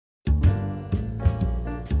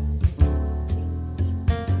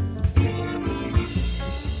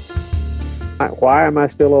Why am I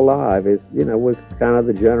still alive was kind of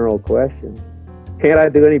the general question. Can't I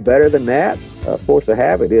do any better than that? Force of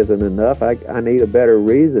habit isn't enough. I need a better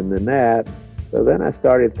reason than that. So then I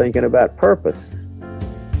started thinking about purpose.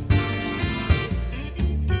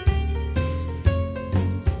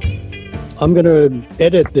 I'm going to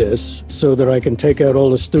edit this so that I can take out all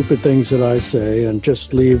the stupid things that I say and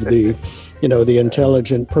just leave the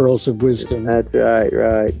intelligent pearls of wisdom. That's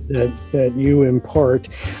right. That you impart.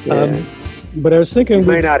 Yeah. But I was thinking... You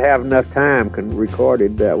may not have enough time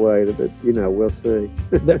recorded that way, but, we'll see.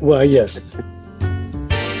 Well, yes.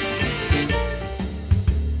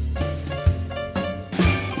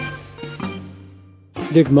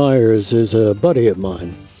 Dick Myers is a buddy of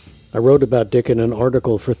mine. I wrote about Dick in an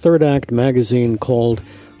article for Third Act magazine called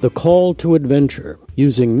The Call to Adventure,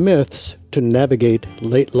 Using Myths to Navigate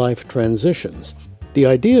Late Life Transitions. The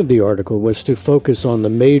idea of the article was to focus on the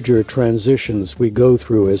major transitions we go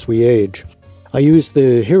through as we age. I used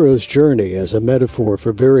the hero's journey as a metaphor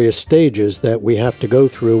for various stages that we have to go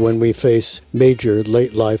through when we face major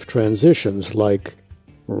late life transitions like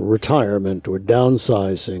retirement or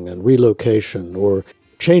downsizing and relocation, or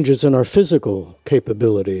changes in our physical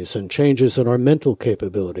capabilities and changes in our mental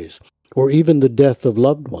capabilities, or even the death of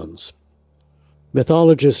loved ones.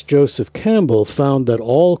 Mythologist Joseph Campbell found that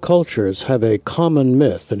all cultures have a common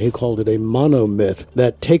myth, and he called it a monomyth,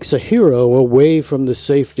 that takes a hero away from the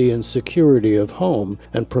safety and security of home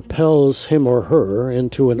and propels him or her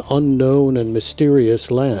into an unknown and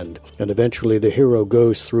mysterious land. And eventually the hero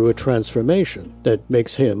goes through a transformation that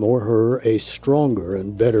makes him or her a stronger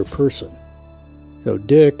and better person. So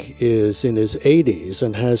Dick is in his 80s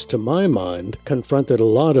and has, to my mind, confronted a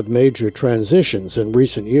lot of major transitions in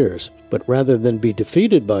recent years. But rather than be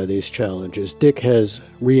defeated by these challenges, Dick has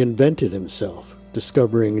reinvented himself,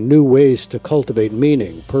 discovering new ways to cultivate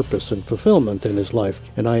meaning, purpose, and fulfillment in his life.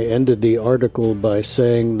 And I ended the article by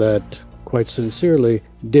saying that, quite sincerely,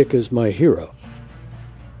 Dick is my hero.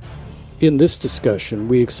 In this discussion,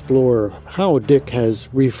 we explore how Dick has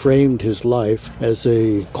reframed his life as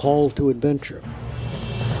a call to adventure.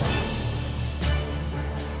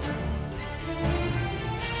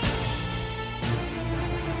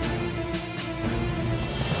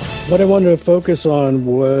 What I wanted to focus on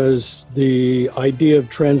was the idea of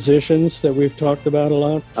transitions that we've talked about a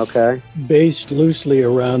lot. Okay. Based loosely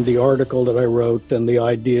around the article that I wrote and the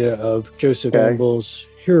idea of Joseph Campbell's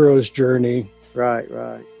hero's journey. Right.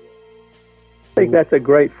 I think that's a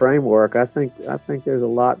great framework. I think there's a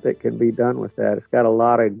lot that can be done with that. It's got a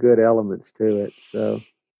lot of good elements to it. So,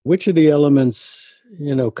 which of the elements,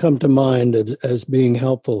 come to mind as being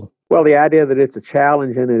helpful? Well, the idea that it's a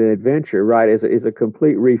challenge and an adventure, right, is a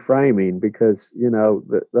complete reframing, because,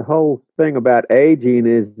 the whole thing about aging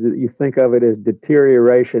is that you think of it as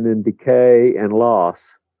deterioration and decay and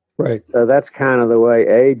loss. Right. So that's kind of the way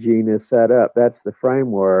aging is set up. That's the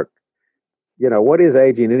framework. What is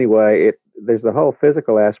aging anyway? There's the whole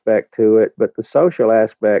physical aspect to it, but the social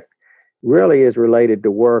aspect really is related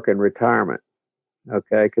to work and retirement,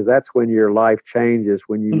 okay? Because that's when your life changes,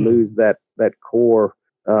 when you lose that core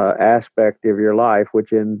aspect of your life,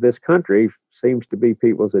 which in this country seems to be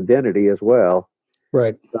people's identity as well.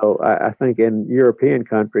 Right. So I think in European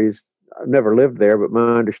countries, I've never lived there, but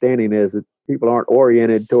my understanding is that people aren't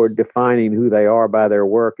oriented toward defining who they are by their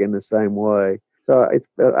work in the same way. So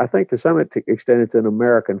I think to some extent it's an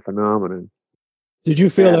American phenomenon. Did you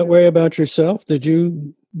feel that way about yourself? Did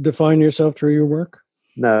you define yourself through your work?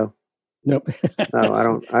 No. Nope.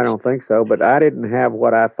 No, I don't think so. But I didn't have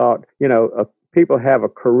what I thought, people have a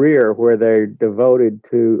career where they're devoted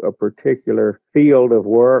to a particular field of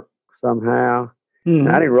work somehow. Mm-hmm. And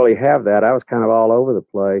I didn't really have that. I was kind of all over the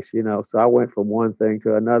place, so I went from one thing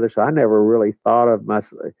to another. So I never really thought of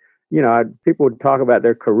myself. People would talk about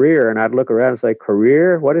their career, and I'd look around and say,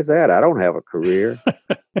 career? What is that? I don't have a career.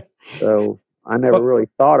 So I never really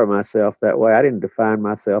thought of myself that way. I didn't define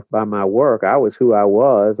myself by my work. I was who I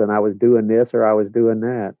was, and I was doing this or I was doing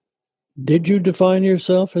that. Did you define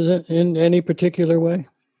yourself in any particular way?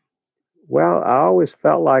 Well, I always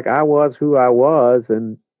felt like I was who I was,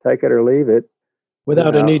 and take it or leave it.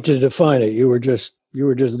 Without a need to define it, you were just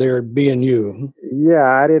there being you. Yeah,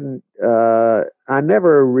 I didn't. I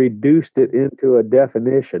never reduced it into a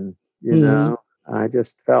definition. I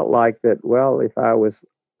just felt like that. Well, if I was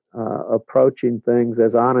approaching things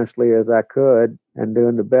as honestly as I could and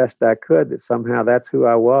doing the best I could, that somehow that's who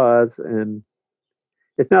I was. And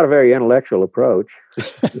it's not a very intellectual approach.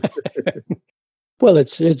 Well,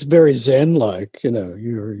 it's very Zen-like, you're.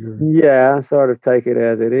 Yeah, sort of take it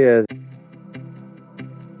as it is.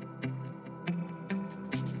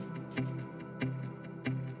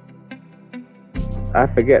 I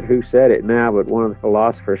forget who said it now, but one of the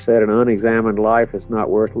philosophers said an unexamined life is not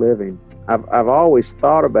worth living. I've always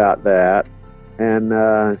thought about that,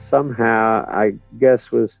 and somehow I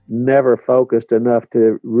guess was never focused enough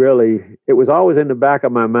to really, it was always in the back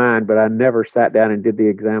of my mind, but I never sat down and did the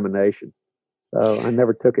examination. So I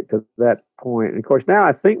never took it to that point. And of course, now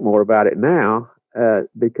I think more about it now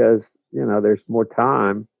because, there's more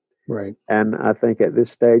time. Right. And I think at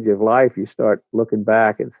this stage of life, you start looking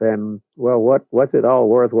back and saying, well, what's it all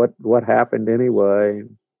worth? What happened anyway?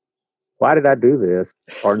 Why did I do this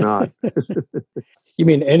or not? You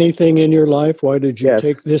mean anything in your life? Why did you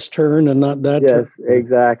take this turn and not that turn? Yes,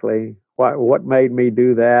 exactly. What made me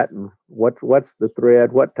do that? And what's the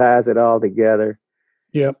thread? What ties it all together?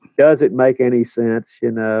 Yep. Does it make any sense?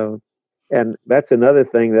 And that's another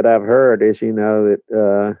thing that I've heard is,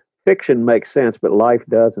 that fiction makes sense, but life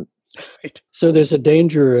doesn't. Right. So there's a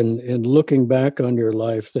danger in looking back on your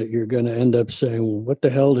life that you're going to end up saying, well, what the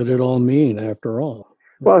hell did it all mean after all?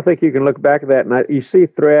 Well, I think you can look back at that and you see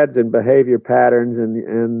threads and behavior patterns,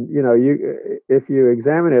 and if you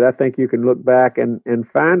examine it, I think you can look back and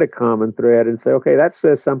find a common thread and say, okay, that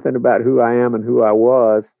says something about who I am and who I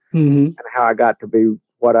was and how I got to be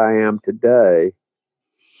what I am today.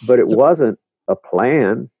 But it wasn't a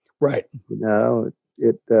plan, right?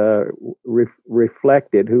 It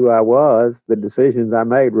reflected who I was. The decisions I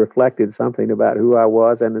made reflected something about who I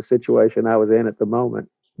was and the situation I was in at the moment.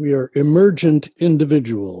 We are emergent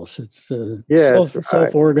individuals. It's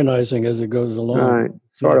self-organizing as it goes along. Right.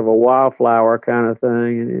 Sort of a wildflower kind of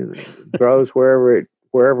thing. And it grows wherever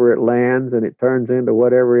it lands, and it turns into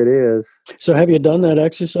whatever it is. So have you done that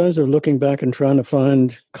exercise of looking back and trying to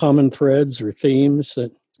find common threads or themes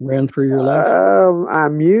that ran through your life? I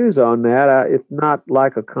muse on that. It's not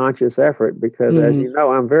like a conscious effort because, as you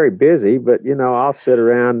know, I'm very busy, but, I'll sit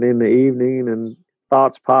around in the evening and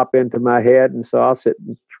thoughts pop into my head. And so I'll sit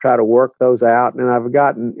and try to work those out. And I've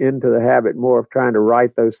gotten into the habit more of trying to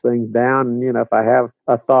write those things down. And, if I have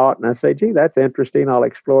a thought and I say, gee, that's interesting, I'll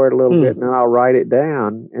explore it a little bit and then I'll write it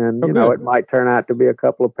down. And, it might turn out to be a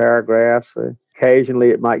couple of paragraphs. Occasionally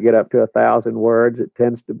it might get up to 1,000 words. It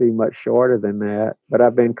tends to be much shorter than that. But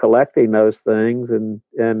I've been collecting those things and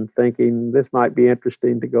thinking this might be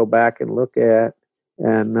interesting to go back and look at.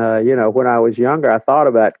 And, when I was younger, I thought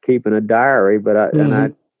about keeping a diary, but I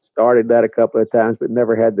started that a couple of times, but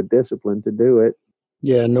never had the discipline to do it.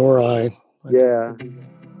 Yeah, nor I. Yeah.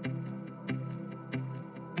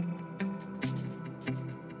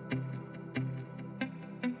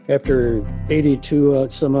 After 82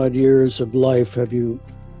 some odd years of life, have you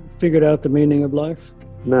figured out the meaning of life?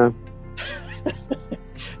 No.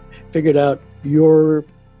 Figured out the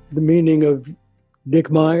meaning of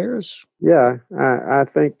Dick Myers? Yeah, I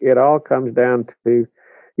think it all comes down to,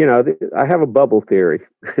 I have a bubble theory.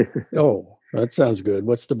 Oh, that sounds good.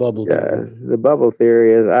 What's the bubble theory? The bubble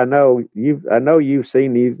theory is I know you've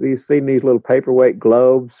seen these little paperweight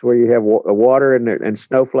globes where you have water and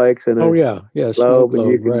snowflakes and snow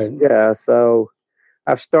globe, right? Yeah, so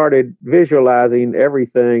I've started visualizing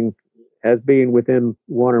everything as being within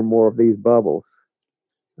one or more of these bubbles.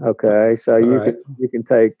 Okay, so you can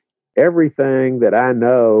take everything that I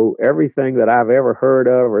know, everything that I've ever heard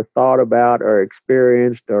of or thought about or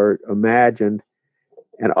experienced or imagined,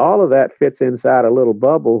 and all of that fits inside a little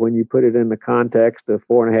bubble when you put it in the context of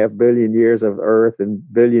 4.5 billion years of Earth and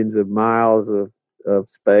billions of miles of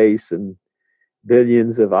space and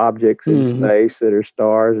billions of objects in space that are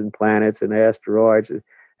stars and planets and asteroids.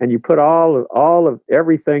 And you put all of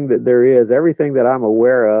everything that there is, everything that I'm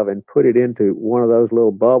aware of, and put it into one of those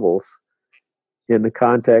little bubbles in the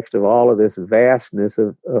context of all of this vastness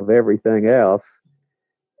of everything else.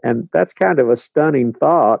 And that's kind of a stunning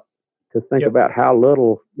thought to think about how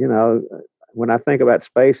little, when I think about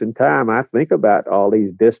space and time, I think about all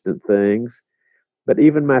these distant things. But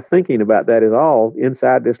even my thinking about that is all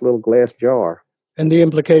inside this little glass jar. And the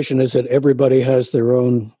implication is that everybody has their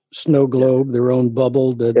own snow globe, their own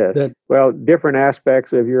bubble. Well, different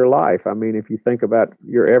aspects of your life. I mean, if you think about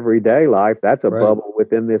your everyday life, that's a bubble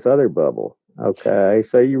within this other bubble. Okay,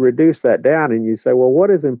 so you reduce that down and you say, well, what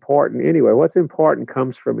is important anyway? What's important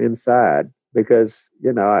comes from inside. Because,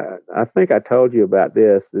 I think I told you about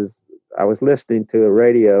this. I was listening to a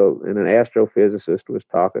radio and an astrophysicist was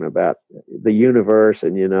talking about the universe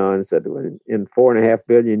and said in 4.5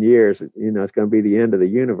 billion years, it's going to be the end of the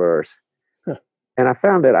universe. Huh. And I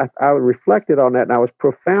found that I reflected on that and I was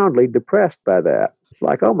profoundly depressed by that. It's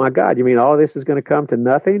like, oh my God, you mean all this is going to come to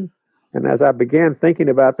nothing? And as I began thinking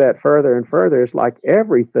about that further and further, it's like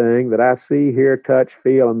everything that I see, hear, touch,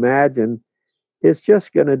 feel, imagine it's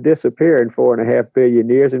just going to disappear in 4.5 billion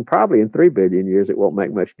years, and probably in 3 billion years, it won't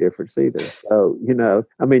make much difference either. So,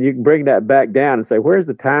 I mean, you can bring that back down and say, where's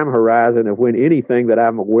the time horizon of when anything that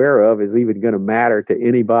I'm aware of is even going to matter to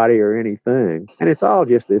anybody or anything? And it's all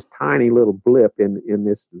just this tiny little blip in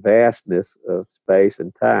this vastness of space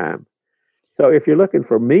and time. So if you're looking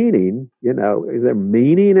for meaning, is there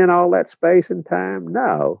meaning in all that space and time?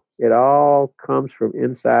 No, it all comes from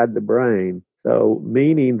inside the brain. So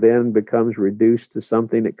meaning then becomes reduced to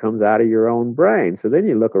something that comes out of your own brain. So then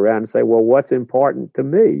you look around and say, well, what's important to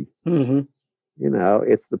me? Mm-hmm.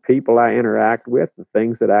 It's the people I interact with, the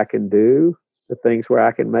things that I can do, the things where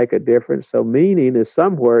I can make a difference. So meaning is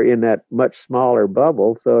somewhere in that much smaller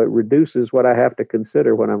bubble. So it reduces what I have to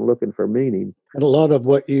consider when I'm looking for meaning. And a lot of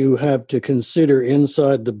what you have to consider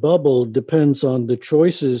inside the bubble depends on the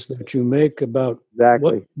choices that you make about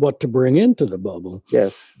exactly what to bring into the bubble.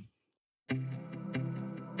 Yes.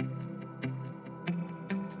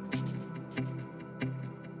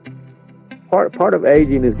 Part of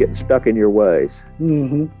aging is getting stuck in your ways.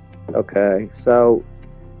 Mm-hmm. Okay, so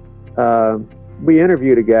we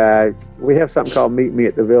interviewed a guy. We have something called Meet Me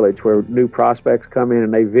at the Village, where new prospects come in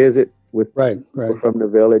and they visit with people from the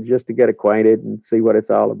village just to get acquainted and see what it's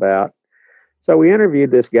all about. So we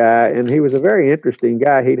interviewed this guy, and he was a very interesting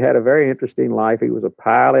guy. He'd had a very interesting life. He was a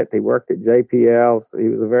pilot. He worked at JPL. So he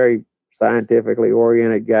was a very scientifically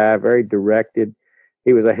oriented guy, very directed.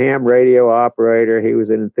 He was a ham radio operator. He was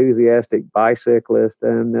an enthusiastic bicyclist,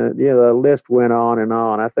 and the list went on and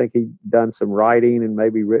on. I think he'd done some writing and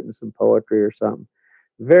maybe written some poetry or something.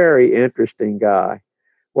 Very interesting guy.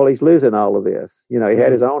 Well, he's losing all of this. He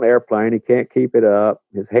had his own airplane. He can't keep it up.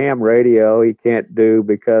 His ham radio he can't do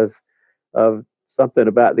because of something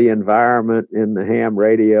about the environment in the ham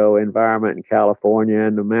radio environment in California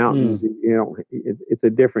and the mountains. It's a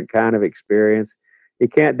different kind of experience. He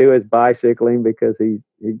can't do his bicycling because he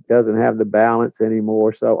doesn't have the balance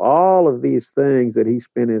anymore. So all of these things that he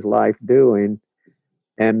spent his life doing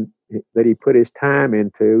and that he put his time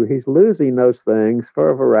into, he's losing those things for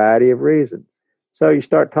a variety of reasons. So you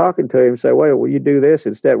start talking to him and say, well, will you do this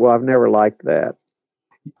instead? Well, I've never liked that.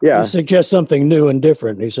 Yeah. You suggest something new and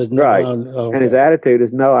different. He said, no. Right. Okay. And his attitude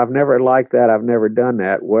is, no, I've never liked that. I've never done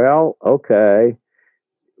that. Well, okay.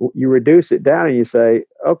 You reduce it down and you say,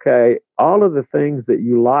 okay, all of the things that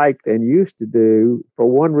you liked and used to do, for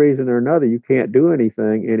one reason or another, you can't do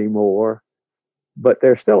anything anymore. But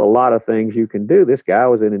there's still a lot of things you can do. This guy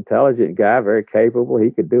was an intelligent guy, very capable. He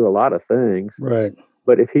could do a lot of things. Right.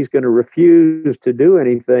 But if he's going to refuse to do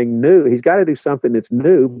anything new, he's got to do something that's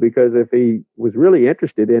new, because if he was really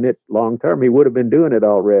interested in it long term, he would have been doing it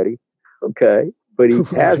already. Okay. But he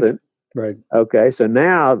hasn't. Right. Okay. So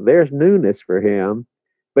now there's newness for him,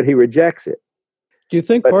 but he rejects it. Do you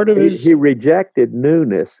think part of his... He rejected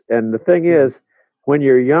newness. And the thing is, when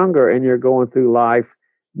you're younger and you're going through life,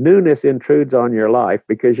 newness intrudes on your life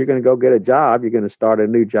because you're going to go get a job. You're going to start a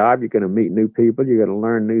new job. You're going to meet new people. You're going to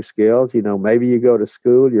learn new skills. Maybe you go to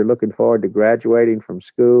school. You're looking forward to graduating from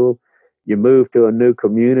school. You move to a new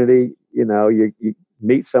community. You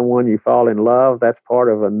meet someone, you fall in love. That's part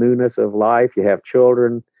of a newness of life. You have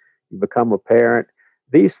children. You become a parent.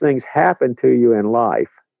 These things happen to you in life.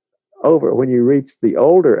 When you reach the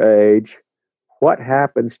older age, what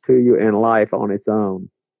happens to you in life on its own?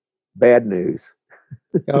 Bad news.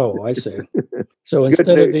 Oh, I see. So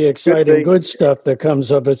instead of the exciting good stuff that comes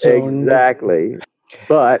of its own. Exactly.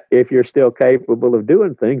 But if you're still capable of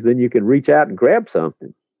doing things, then you can reach out and grab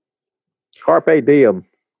something. Carpe diem.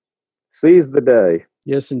 Seize the day.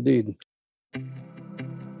 Yes, indeed.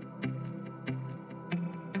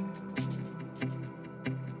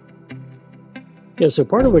 Yeah, so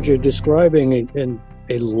part of what you're describing in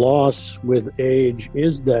a loss with age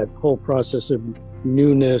is that whole process of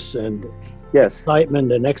newness and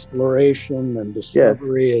excitement and exploration and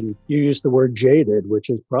discovery. Yes. And you use the word jaded,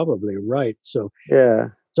 which is probably right. So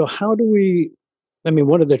how do we,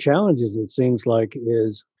 one of the challenges, it seems like,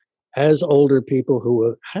 is as older people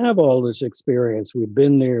who have all this experience, we've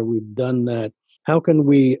been there, we've done that, how can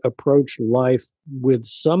we approach life with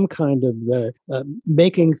some kind of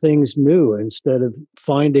making things new instead of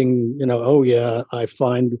finding, I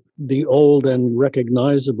find the old and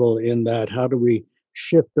recognizable in that? How do we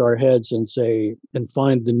shift our heads and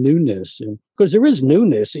find the newness? Because there is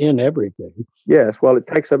newness in everything. Yes, well, it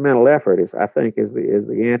takes a mental effort, I think, is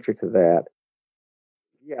the answer to that.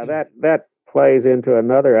 Yeah, that plays into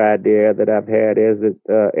another idea that I've had, is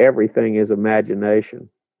that everything is imagination.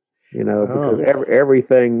 Because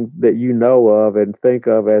everything that you know of and think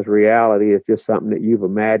of as reality is just something that you've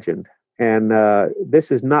imagined. And this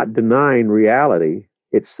is not denying reality.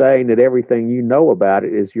 it's saying that everything you know about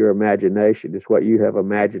it is your imagination. It's what you have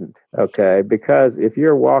imagined. Okay. Because if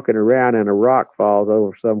you're walking around and a rock falls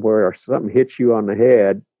over somewhere or something hits you on the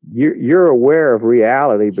head, you're aware of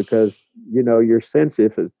reality because, your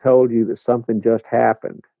senses have told you that something just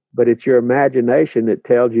happened. But it's your imagination that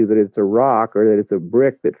tells you that it's a rock or that it's a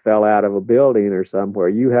brick that fell out of a building or somewhere.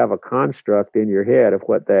 You have a construct in your head of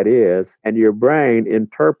what that is, and your brain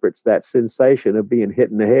interprets that sensation of being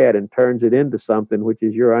hit in the head and turns it into something which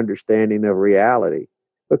is your understanding of reality.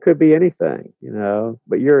 It could be anything,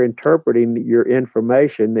 but you're interpreting your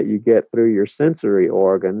information that you get through your sensory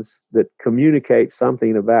organs that communicate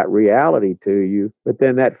something about reality to you, but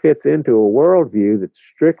then that fits into a worldview that's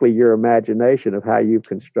strictly your imagination of how you've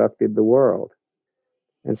constructed the world.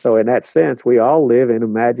 And so in that sense, we all live in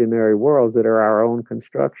imaginary worlds that are our own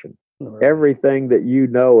construction. Right. Everything that you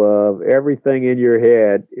know of, everything in your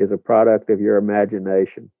head is a product of your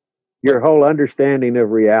imagination. Your whole understanding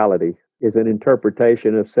of reality is an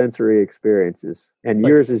interpretation of sensory experiences. And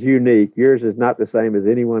yours is unique. Yours is not the same as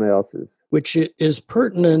anyone else's. Which is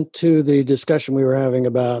pertinent to the discussion we were having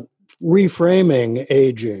about reframing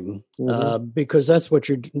aging, because that's what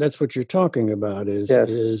you're talking about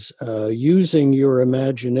is using your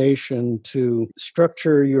imagination to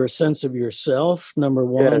structure your sense of yourself, number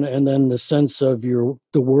one, and then the sense of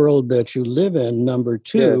the world that you live in, number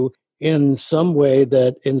two. In some way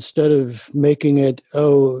that instead of making it,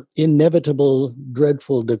 inevitable,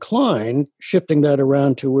 dreadful decline, shifting that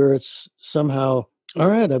around to where it's somehow, all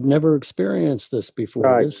right, I've never experienced this before.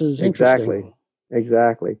 Right. This is interesting.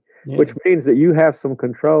 Exactly. Yeah. Which means that you have some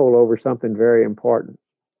control over something very important.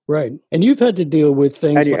 Right. And you've had to deal with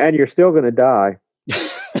things. And you're still going to die.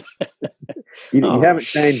 you haven't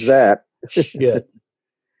changed that. Shit.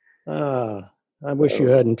 I wish you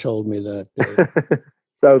hadn't told me that, Dave.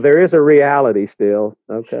 So there is a reality still.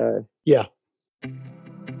 Okay. Yeah.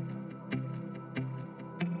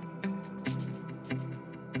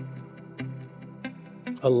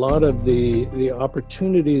 A lot of the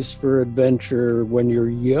opportunities for adventure when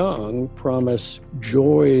you're young promise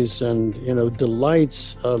joys and,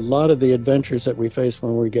 delights. A lot of the adventures that we face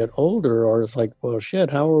when we get older are like, well,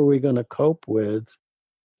 shit, how are we going to cope with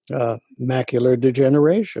macular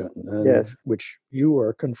degeneration? Which you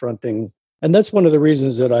are confronting. And that's one of the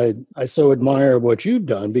reasons that I so admire what you've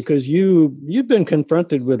done, because you've been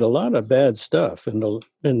confronted with a lot of bad stuff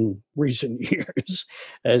in recent years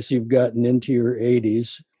as you've gotten into your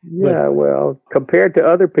 80s. Yeah, well, compared to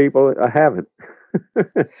other people, I haven't.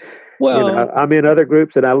 Well, I'm in other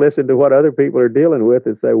groups and I listen to what other people are dealing with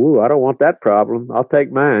and say, "Woo, I don't want that problem. I'll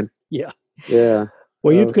take mine." Yeah. Yeah.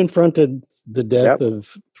 Well, you've confronted the death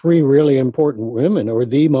of three really important women, or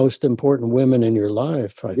the most important women in your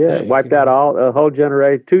life, I think. Wiped out a whole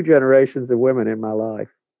generation, 2 generations of women in my life.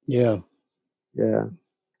 Yeah. Yeah.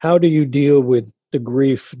 How do you deal with the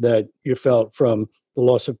grief that you felt from the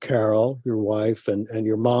loss of Carol, your wife, and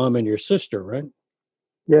your mom and your sister, right?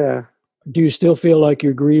 Yeah. Do you still feel like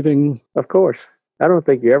you're grieving? Of course. I don't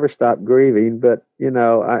think you ever stop grieving, but,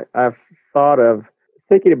 I've thought of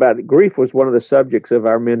thinking about it. Grief was one of the subjects of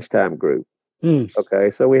our men's time group.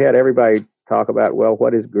 Okay, so we had everybody talk about, well,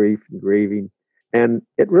 what is grief and grieving? And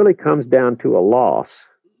it really comes down to a loss.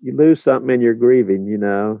 You lose something and you're grieving,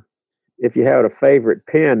 If you have a favorite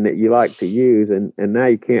pen that you like to use and now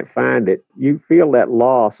you can't find it, you feel that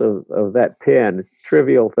loss of that pen. It's a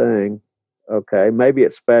trivial thing. Okay, maybe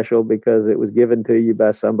it's special because it was given to you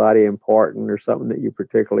by somebody important or something that you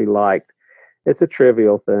particularly liked. It's a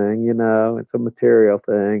trivial thing, it's a material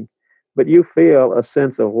thing. But you feel a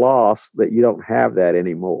sense of loss that you don't have that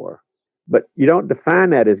anymore. But you don't define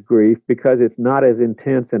that as grief because it's not as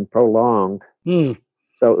intense and prolonged.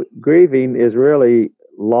 So grieving is really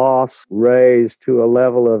loss raised to a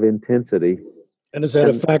level of intensity. And is that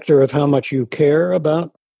a factor of how much you care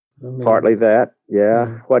about? Partly that,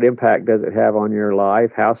 yeah. What impact does it have on your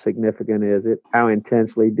life? How significant is it? How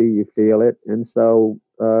intensely do you feel it? And so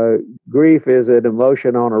grief is an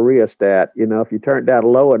emotion on a rheostat. If you turn it down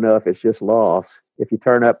low enough, it's just loss. If you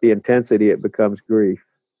turn up the intensity, it becomes grief.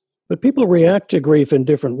 But people react to grief in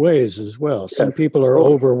different ways as well. Some people are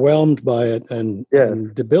overwhelmed by it and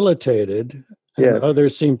debilitated, and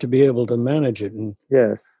others seem to be able to manage it. And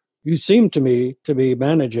you seem to me to be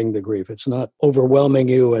managing the grief. It's not overwhelming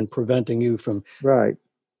you and preventing you from... Right.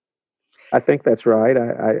 I think that's right.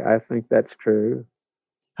 I think that's true.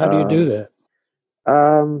 How do you do that?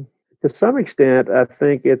 To some extent, I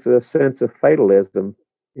think it's a sense of fatalism,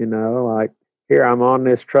 like here I'm on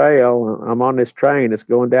this trail, I'm on this train, it's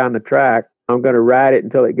going down the track. I'm going to ride it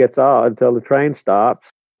until it gets off, until the train stops.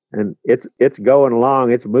 And it's going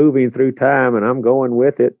along, it's moving through time and I'm going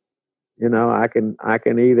with it. I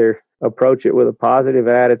can either approach it with a positive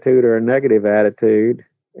attitude or a negative attitude.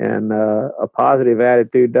 And a positive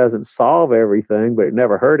attitude doesn't solve everything, but it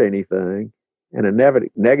never hurt anything. And a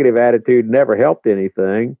negative attitude never helped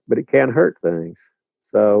anything, but it can hurt things.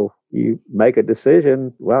 So you make a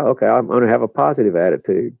decision, well, okay, I'm going to have a positive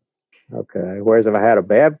attitude. Okay. Whereas if I have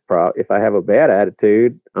a bad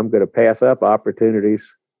attitude, I'm going to pass up opportunities,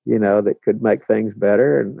 that could make things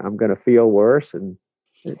better, and I'm going to feel worse. And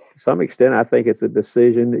to some extent, I think it's a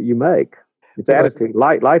decision that you make. It's attitude.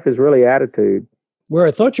 Life is really attitude. Where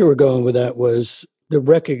I thought you were going with that was the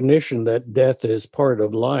recognition that death is part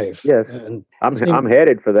of life. Yes, and I'm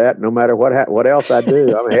headed for that. No matter what else I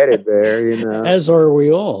do, I'm headed there. As are we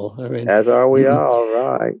all. As are we all,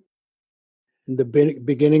 right? In the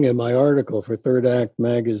beginning of my article for Third Act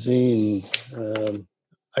magazine,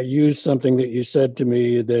 I used something that you said to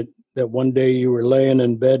me that one day you were laying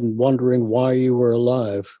in bed and wondering why you were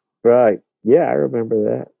alive. Right. Yeah, I remember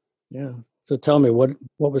that. Yeah. So tell me, what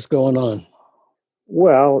was going on?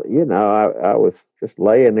 Well, I was just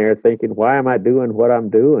laying there thinking, why am I doing what I'm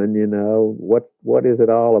doing? What is it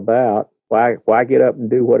all about? Why get up and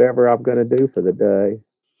do whatever I'm going to do for the day?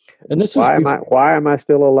 And this why am I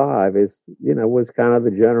still alive? Was kind of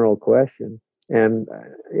the general question. And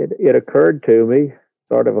it occurred to me,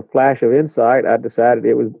 sort of a flash of insight. I decided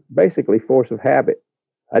it was basically force of habit.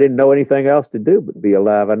 I didn't know anything else to do but be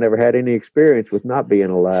alive. I never had any experience with not being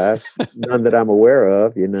alive, none that I'm aware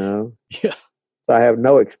of. Yeah. So I have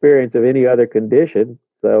no experience of any other condition.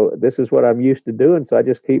 So this is what I'm used to doing. So I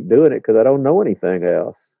just keep doing it because I don't know anything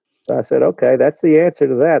else. So I said, okay, that's the answer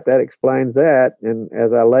to that. That explains that. And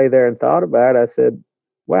as I lay there and thought about it, I said,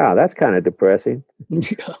 wow, that's kind of depressing.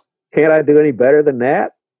 Yeah. Can't I do any better than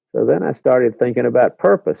that? So then I started thinking about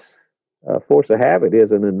purpose. Force of habit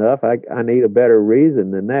isn't enough. I need a better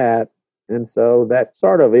reason than that. And so that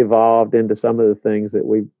sort of evolved into some of the things that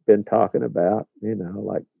we've been talking about,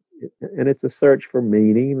 and it's a search for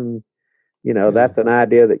meaning. And, that's an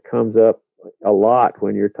idea that comes up a lot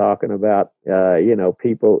when you're talking about,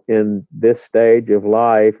 people in this stage of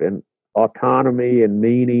life and autonomy and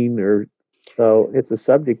meaning. So it's a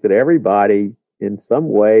subject that everybody in some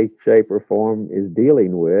way, shape, or form is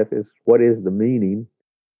dealing with, is what is the meaning?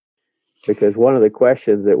 Because one of the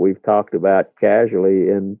questions that we've talked about casually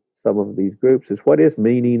in some of these groups is, what is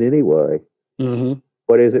meaning anyway? Mm-hmm.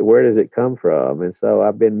 What is it? Where does it come from? And so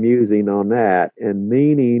I've been musing on that. And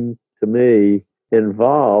meaning, to me,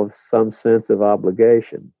 involves some sense of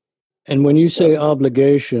obligation. And when you say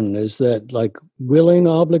obligation, is that like willing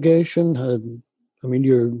obligation?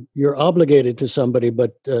 You're obligated to somebody,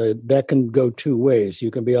 but that can go two ways.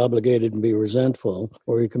 You can be obligated and be resentful,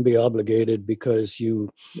 or you can be obligated because you...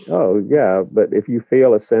 Oh, yeah. But if you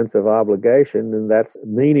feel a sense of obligation, then that's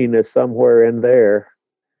meaning is somewhere in there.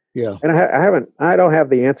 Yeah. And I don't have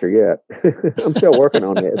the answer yet. I'm still working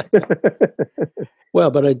on this.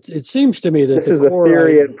 Well, but it seems to me that this is a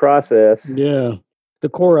theory and process. Yeah. The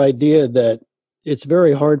core idea that it's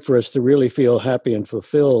very hard for us to really feel happy and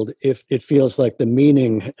fulfilled if it feels like the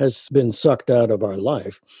meaning has been sucked out of our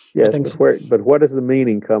life. Yes, but what does the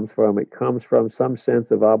meaning comes from? It comes from some sense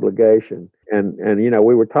of obligation. And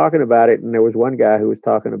we were talking about it, and there was one guy who was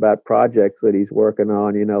talking about projects that he's working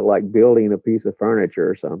on, like building a piece of furniture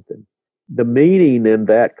or something. The meaning in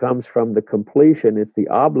that comes from the completion. It's the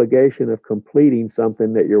obligation of completing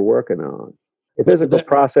something that you're working on. The physical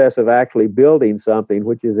process of actually building something,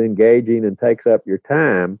 which is engaging and takes up your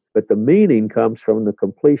time, but the meaning comes from the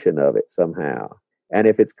completion of it somehow. And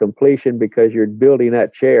if it's completion because you're building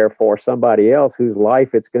that chair for somebody else whose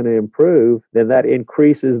life it's going to improve, then that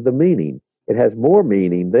increases the meaning. It has more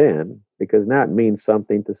meaning then, because now it means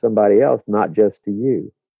something to somebody else, not just to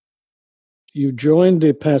you. You joined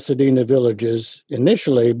the Pasadena Villages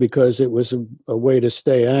initially because it was a way to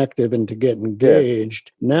stay active and to get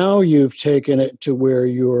engaged. Yes. Now you've taken it to where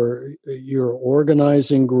you're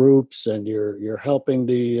organizing groups and you're helping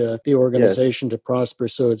the organization to prosper.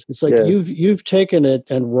 So it's like you've taken it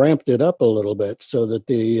and ramped it up a little bit so that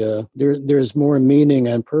there's more meaning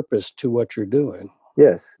and purpose to what you're doing.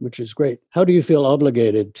 Yes, which is great. How do you feel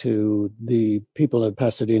obligated to the people in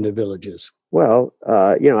Pasadena Villages? Well,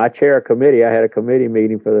 I chair a committee. I had a committee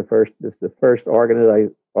meeting for the first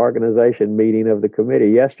organization meeting of the committee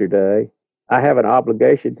yesterday. I have an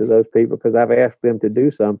obligation to those people because I've asked them to do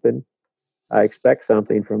something. I expect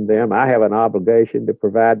something from them. I have an obligation to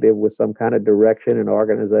provide them with some kind of direction and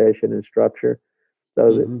organization and structure so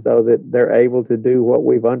that they're able to do what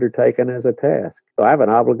we've undertaken as a task. So I have an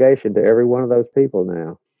obligation to every one of those people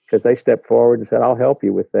now because they stepped forward and said, I'll help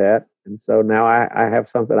you with that. And so now I have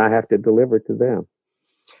something I have to deliver to them.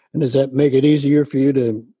 And does that make it easier for you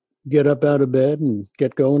to get up out of bed and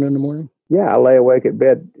get going in the morning? Yeah, I lay awake at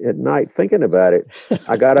bed at night thinking about it.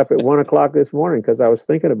 I got up at 1:00 this morning because I was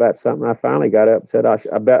thinking about something. I finally got up and said, I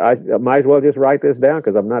bet I might as well just write this down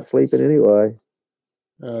because I'm not sleeping anyway.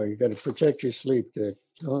 Oh, you got to protect your sleep, Dick.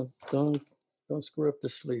 Don't screw up the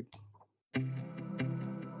sleep.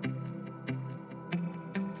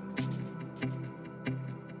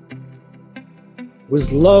 It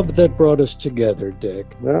was love that brought us together,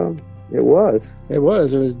 Dick. Well, it was. It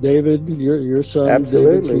was David, your son,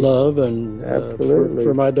 Absolutely. David's love, and Absolutely.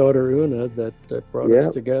 For my daughter Una that brought us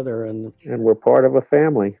together, and we're part of a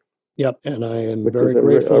family. Yep, and I am which very is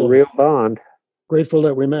grateful. A real bond. Grateful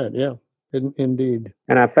that we met. Yeah, indeed.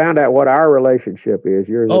 And I found out what our relationship is.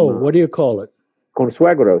 Yours. Oh, what do you call it?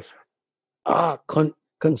 Consuegros.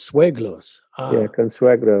 Consueglos. Yeah,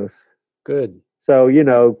 consuegros. Good. So,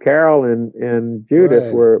 Carol and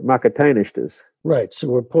Judith were Macatanistas. Right. So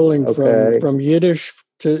we're pulling from Yiddish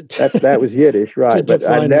to that was Yiddish, right? But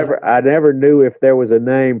I never knew if there was a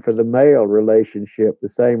name for the male relationship, the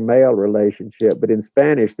same male relationship. But in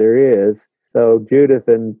Spanish there is. So Judith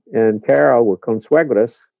and Carol were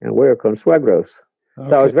consuegras, and we're consuegros. Okay.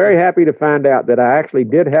 So I was very happy to find out that I actually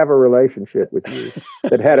did have a relationship with you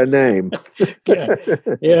that had a name.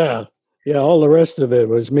 Yeah, all the rest of it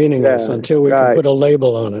was meaningless until we could put a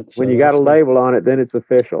label on it. So when you got a label on it, then it's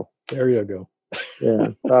official. There you go. Yeah,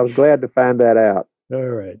 so I was glad to find that out. All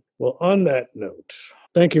right. Well, on that note,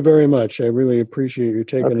 thank you very much. I really appreciate you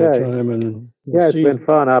taking the time. And it's been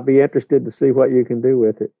fun. I'll be interested to see what you can do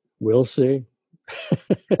with it. We'll see.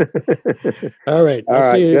 All right. All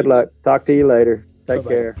right. Good luck. Talk to you later. Take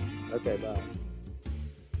Bye-bye. Care. Okay, bye.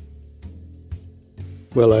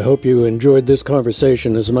 Well, I hope you enjoyed this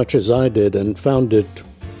conversation as much as I did and found it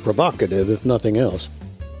provocative, if nothing else.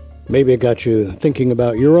 Maybe it got you thinking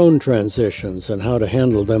about your own transitions and how to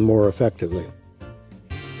handle them more effectively.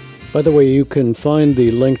 By the way, you can find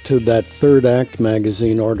the link to that Third Act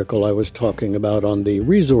magazine article I was talking about on the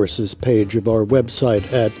resources page of our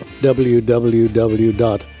website at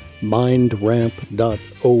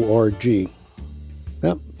www.mindramp.org.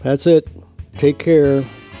 Well, that's it. Take care,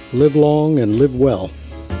 live long, and live well.